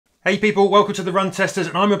Hey people, welcome to the Run Testers,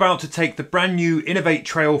 and I'm about to take the brand new Inov8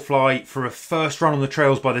 TrailFly for a first run on the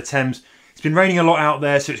trails by the Thames. It's been raining a lot out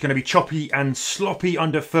there, so it's going to be choppy and sloppy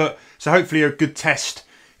underfoot, so hopefully a good test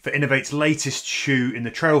for Inov8's latest shoe in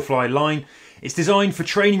the TrailFly line. It's designed for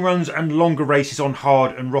training runs and longer races on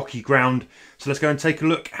hard and rocky ground, so let's go and take a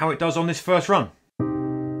look how it does on this first run.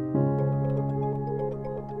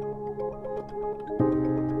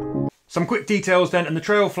 Some quick details then, and the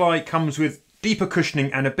TrailFly comes with deeper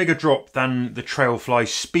cushioning and a bigger drop than the TrailFly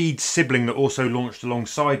Speed sibling that also launched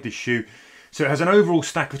alongside this shoe. So it has an overall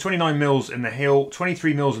stack of 29mm in the heel,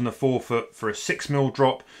 23mm in the forefoot for a 6mm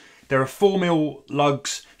drop. There are 4mm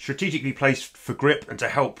lugs strategically placed for grip and to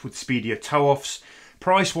help with speedier toe-offs.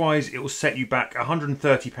 Price-wise, it will set you back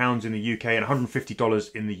 £130 in the UK and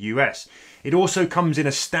 $150 in the US. It also comes in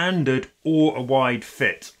a standard or a wide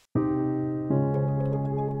fit.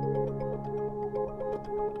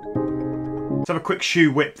 Let's have a quick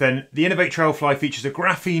shoe whip then. The Inov8 TrailFly features a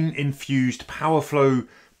graphene-infused PowerFlow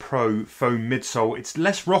Pro foam midsole. It's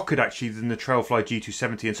less rocketed actually than the TrailFly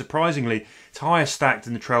G270, and surprisingly, it's higher stacked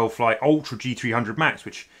than the TrailFly Ultra G300 Max,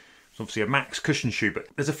 which is obviously a max cushion shoe. But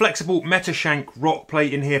there's a flexible Metashank rock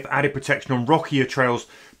plate in here for added protection on rockier trails.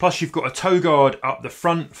 Plus you've got a toe guard up the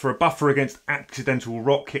front for a buffer against accidental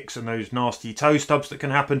rock kicks and those nasty toe stubs that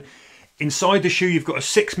can happen. Inside the shoe, you've got a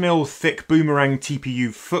 6mm thick boomerang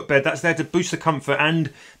TPU footbed. That's there to boost the comfort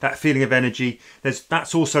and that feeling of energy.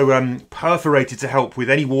 That's also perforated to help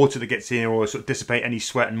with any water that gets in or sort of dissipate any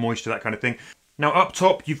sweat and moisture, that kind of thing. Now up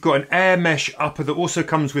top, you've got an air mesh upper that also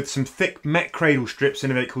comes with some thick Met Cradle strips,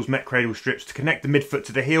 Inov8 calls Met Cradle strips, to connect the midfoot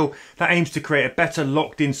to the heel. That aims to create a better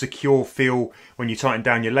locked-in, secure feel when you tighten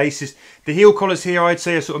down your laces. The heel collars here, I'd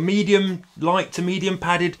say, are sort of medium, light to medium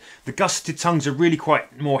padded. The gusseted tongues are really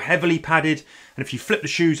quite more heavily padded. And if you flip the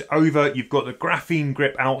shoes over, you've got the graphene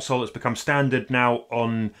grip outsole that's become standard now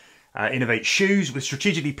on Inov8 shoes, with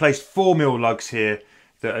strategically placed 4mm lugs here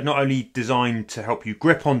that are not only designed to help you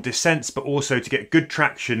grip on descents, but also to get good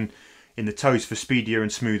traction in the toes for speedier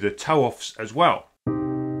and smoother toe-offs as well.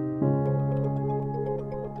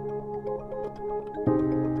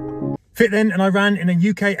 Fit then, and I ran in a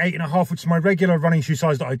UK 8.5, which is my regular running shoe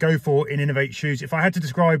size that I go for in Inov8 shoes. If I had to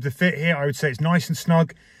describe the fit here, I would say it's nice and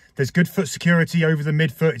snug. There's good foot security over the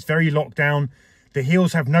midfoot. It's very locked down. The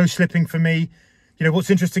heels have no slipping for me. You know,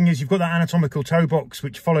 what's interesting is you've got that anatomical toe box,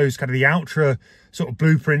 which follows kind of the Ultra sort of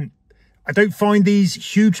blueprint. I don't find these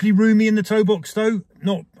hugely roomy in the toe box though.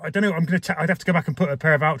 I don't know, I'd have to go back and put a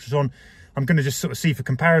pair of Ultras on. I'm going to just sort of see for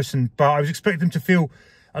comparison, but I was expecting them to feel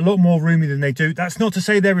a lot more roomy than they do. That's not to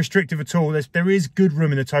say they're restrictive at all. There is good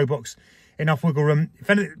room in the toe box, enough wiggle room.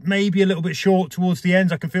 If anything, maybe a little bit short towards the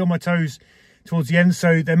ends. I can feel my toes towards the end,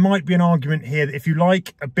 so there might be an argument here that if you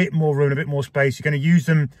like a bit more room, a bit more space, you're going to use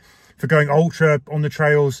them for going ultra on the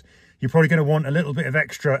trails. You're probably going to want a little bit of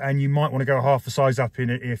extra, and you might want to go half a size up in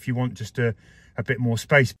it if you want just a bit more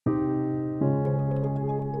space.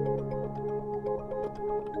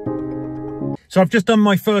 So I've just done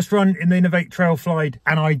my first run in the Inov8 TrailFly,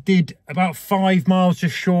 and I did about 5 miles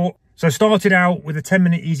just short. So I started out with a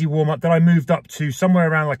 10-minute easy warm-up, then I moved up to somewhere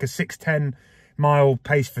around like a 6-10 mile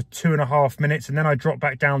pace for 2.5 minutes, and then I dropped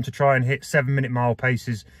back down to try and hit 7-minute mile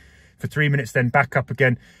paces for 3 minutes, then back up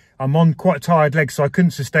again. I'm on quite tired legs, so I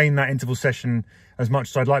couldn't sustain that interval session as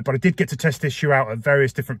much as I'd like, but I did get to test this shoe out at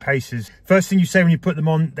various different paces. First thing you say when you put them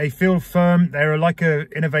on, they feel firm. They're like a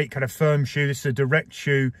Inov8 kind of firm shoe. This is a direct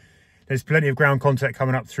shoe. There's plenty of ground contact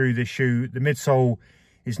coming up through this shoe. The midsole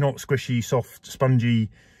is not squishy, soft,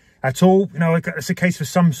 spongy at all. You know, it's a case for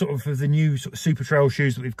some sort of the new sort of super trail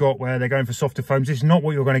shoes that we've got where they're going for softer foams. This is not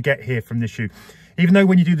what you're going to get here from this shoe. Even though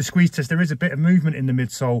when you do the squeeze test, there is a bit of movement in the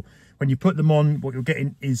midsole. When you put them on, what you're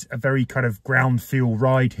getting is a very kind of ground feel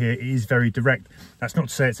ride here. It is very direct. That's not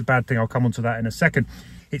to say it's a bad thing. I'll come on to that in a second.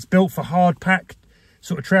 It's built for hard packed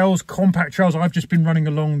sort of trails, compact trails. I've just been running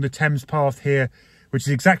along the Thames path here, which is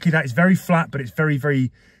exactly that. It's very flat, but it's very,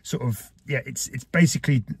 very sort of, yeah, it's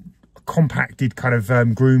basically a compacted kind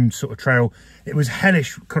of groomed sort of trail. It was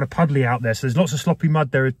hellish, kind of puddly out there. So there's lots of sloppy mud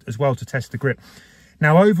there as well to test the grip.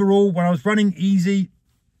 Now, overall, when I was running easy,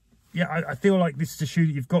 yeah, I feel like this is a shoe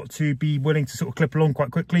that you've got to be willing to sort of clip along quite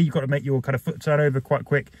quickly. You've got to make your kind of foot turn over quite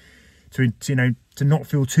quick to not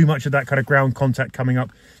feel too much of that kind of ground contact coming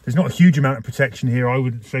up. There's not a huge amount of protection here, I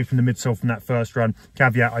would say, from the midsole from that first run.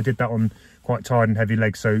 Caveat, I did that on quite tired and heavy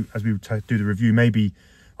legs, so as we do the review, maybe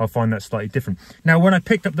I'll find that slightly different. Now, when I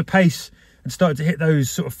picked up the pace and started to hit those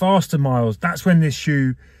sort of faster miles, that's when this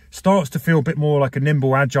shoe starts to feel a bit more like a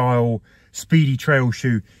nimble, agile, speedy trail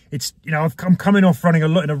shoe. It's, you know, I'm coming off running a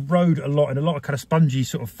lot in a road, in a lot of kind of spongy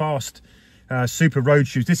sort of fast super road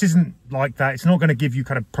shoes. This isn't like that. It's not going to give you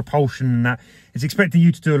kind of propulsion and that. It's expecting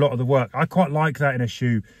you to do a lot of the work. I quite like that in a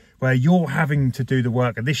shoe where you're having to do the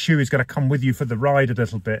work, and this shoe is going to come with you for the ride a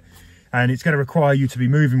little bit, and it's going to require you to be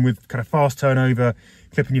moving with kind of fast turnover,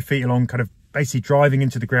 clipping your feet along, kind of basically driving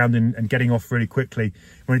into the ground and getting off really quickly.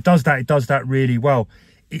 When it does that really well.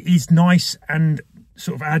 It is nice and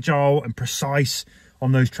sort of agile and precise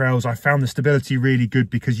on those trails. I found the stability really good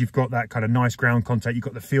because you've got that kind of nice ground contact, you've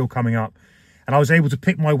got the feel coming up, and I was able to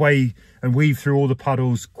pick my way and weave through all the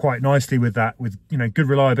puddles quite nicely with that, with, you know, good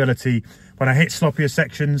reliability. When I hit sloppier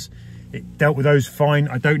sections, it dealt with those fine.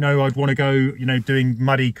 I don't know I'd want to go, you know, doing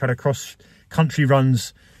muddy kind of cross country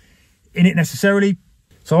runs in it necessarily.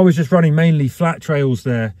 So I was just running mainly flat trails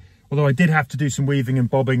there, although I did have to do some weaving and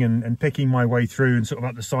bobbing and picking my way through and sort of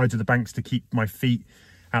up the sides of the banks to keep my feet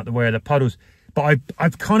out the way of the puddles. But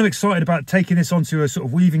I'm kind of excited about taking this onto a sort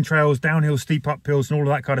of weaving trails, downhill, steep uphills and all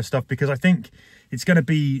of that kind of stuff, because I think it's going to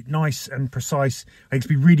be nice and precise. I think it's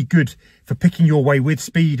going to be really good for picking your way with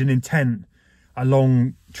speed and intent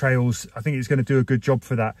along trails. I think it's going to do a good job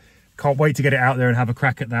for that. Can't wait to get it out there and have a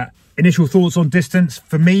crack at that. Initial thoughts on distance.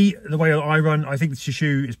 For me, the way I run, I think the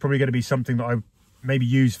shoe is probably going to be something that I maybe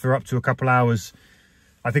use for up to a couple hours.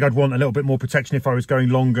 I think I'd want a little bit more protection if I was going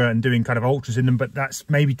longer and doing kind of ultras in them, but that's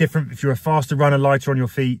maybe different. If you're a faster runner, lighter on your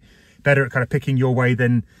feet, better at kind of picking your way,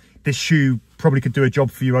 then this shoe probably could do a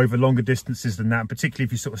job for you over longer distances than that, particularly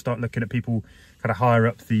if you sort of start looking at people kind of higher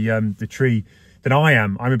up the tree than I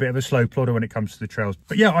am. I'm a bit of a slow plodder when it comes to the trails.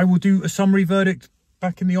 But yeah, I will do a summary verdict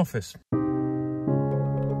back in the office.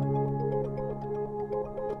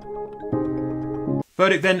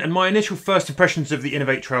 Verdict then, and my initial first impressions of the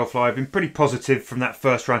Inov8 TrailFly have been pretty positive from that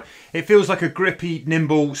first run. It feels like a grippy,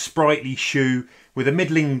 nimble, sprightly shoe with a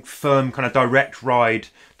middling, firm, kind of direct ride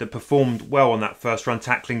that performed well on that first run,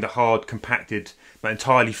 tackling the hard, compacted, but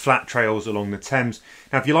entirely flat trails along the Thames.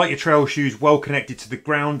 Now, if you like your trail shoes well connected to the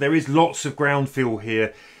ground, there is lots of ground feel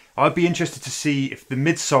here. I'd be interested to see if the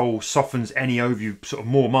midsole softens any over you sort of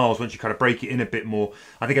more miles once you kind of break it in a bit more.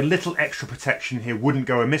 I think a little extra protection here wouldn't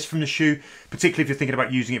go amiss from the shoe, particularly if you're thinking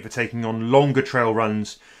about using it for taking on longer trail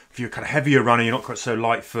runs. If you're a kind of heavier runner, you're not quite so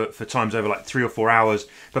light for times over like 3 or 4 hours.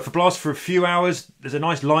 But for blasts for a few hours, there's a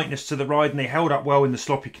nice lightness to the ride, and they held up well in the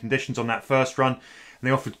sloppy conditions on that first run. And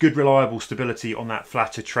they offered good reliable stability on that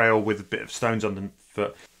flatter trail with a bit of stones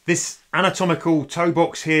underfoot. This anatomical toe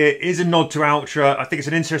box here is a nod to Ultra. I think it's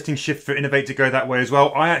an interesting shift for Inov8 to go that way as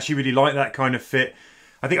well. I actually really like that kind of fit.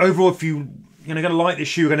 I think overall, if you're going to like this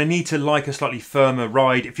shoe, you're going to need to like a slightly firmer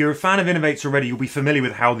ride. If you're a fan of Inov8's already, you'll be familiar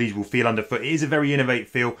with how these will feel underfoot. It is a very Inov8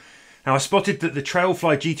 feel. Now, I spotted that the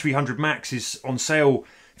TrailFly G300 Max is on sale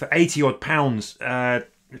for 80 odd pounds.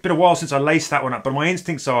 It's been a while since I laced that one up, but my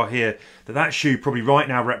instincts are here that that shoe probably right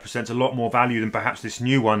now represents a lot more value than perhaps this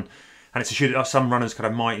new one. And it's a shoe that some runners kind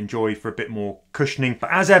of might enjoy for a bit more cushioning. But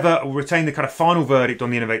as ever, I'll retain the kind of final verdict on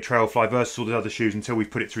the Inov8 TrailFly versus all the other shoes until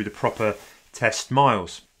we've put it through the proper test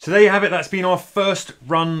miles. So there you have it. That's been our first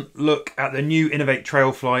run look at the new Inov8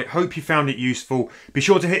 TrailFly. Hope you found it useful. Be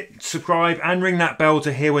sure to hit subscribe and ring that bell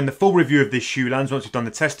to hear when the full review of this shoe lands once we've done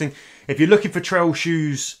the testing. If you're looking for trail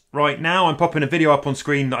shoes right now, I'm popping a video up on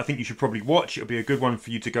screen that I think you should probably watch. It'll be a good one for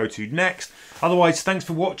you to go to next. Otherwise, thanks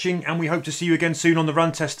for watching, and we hope to see you again soon on the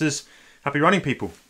Run Testers. Happy running, people.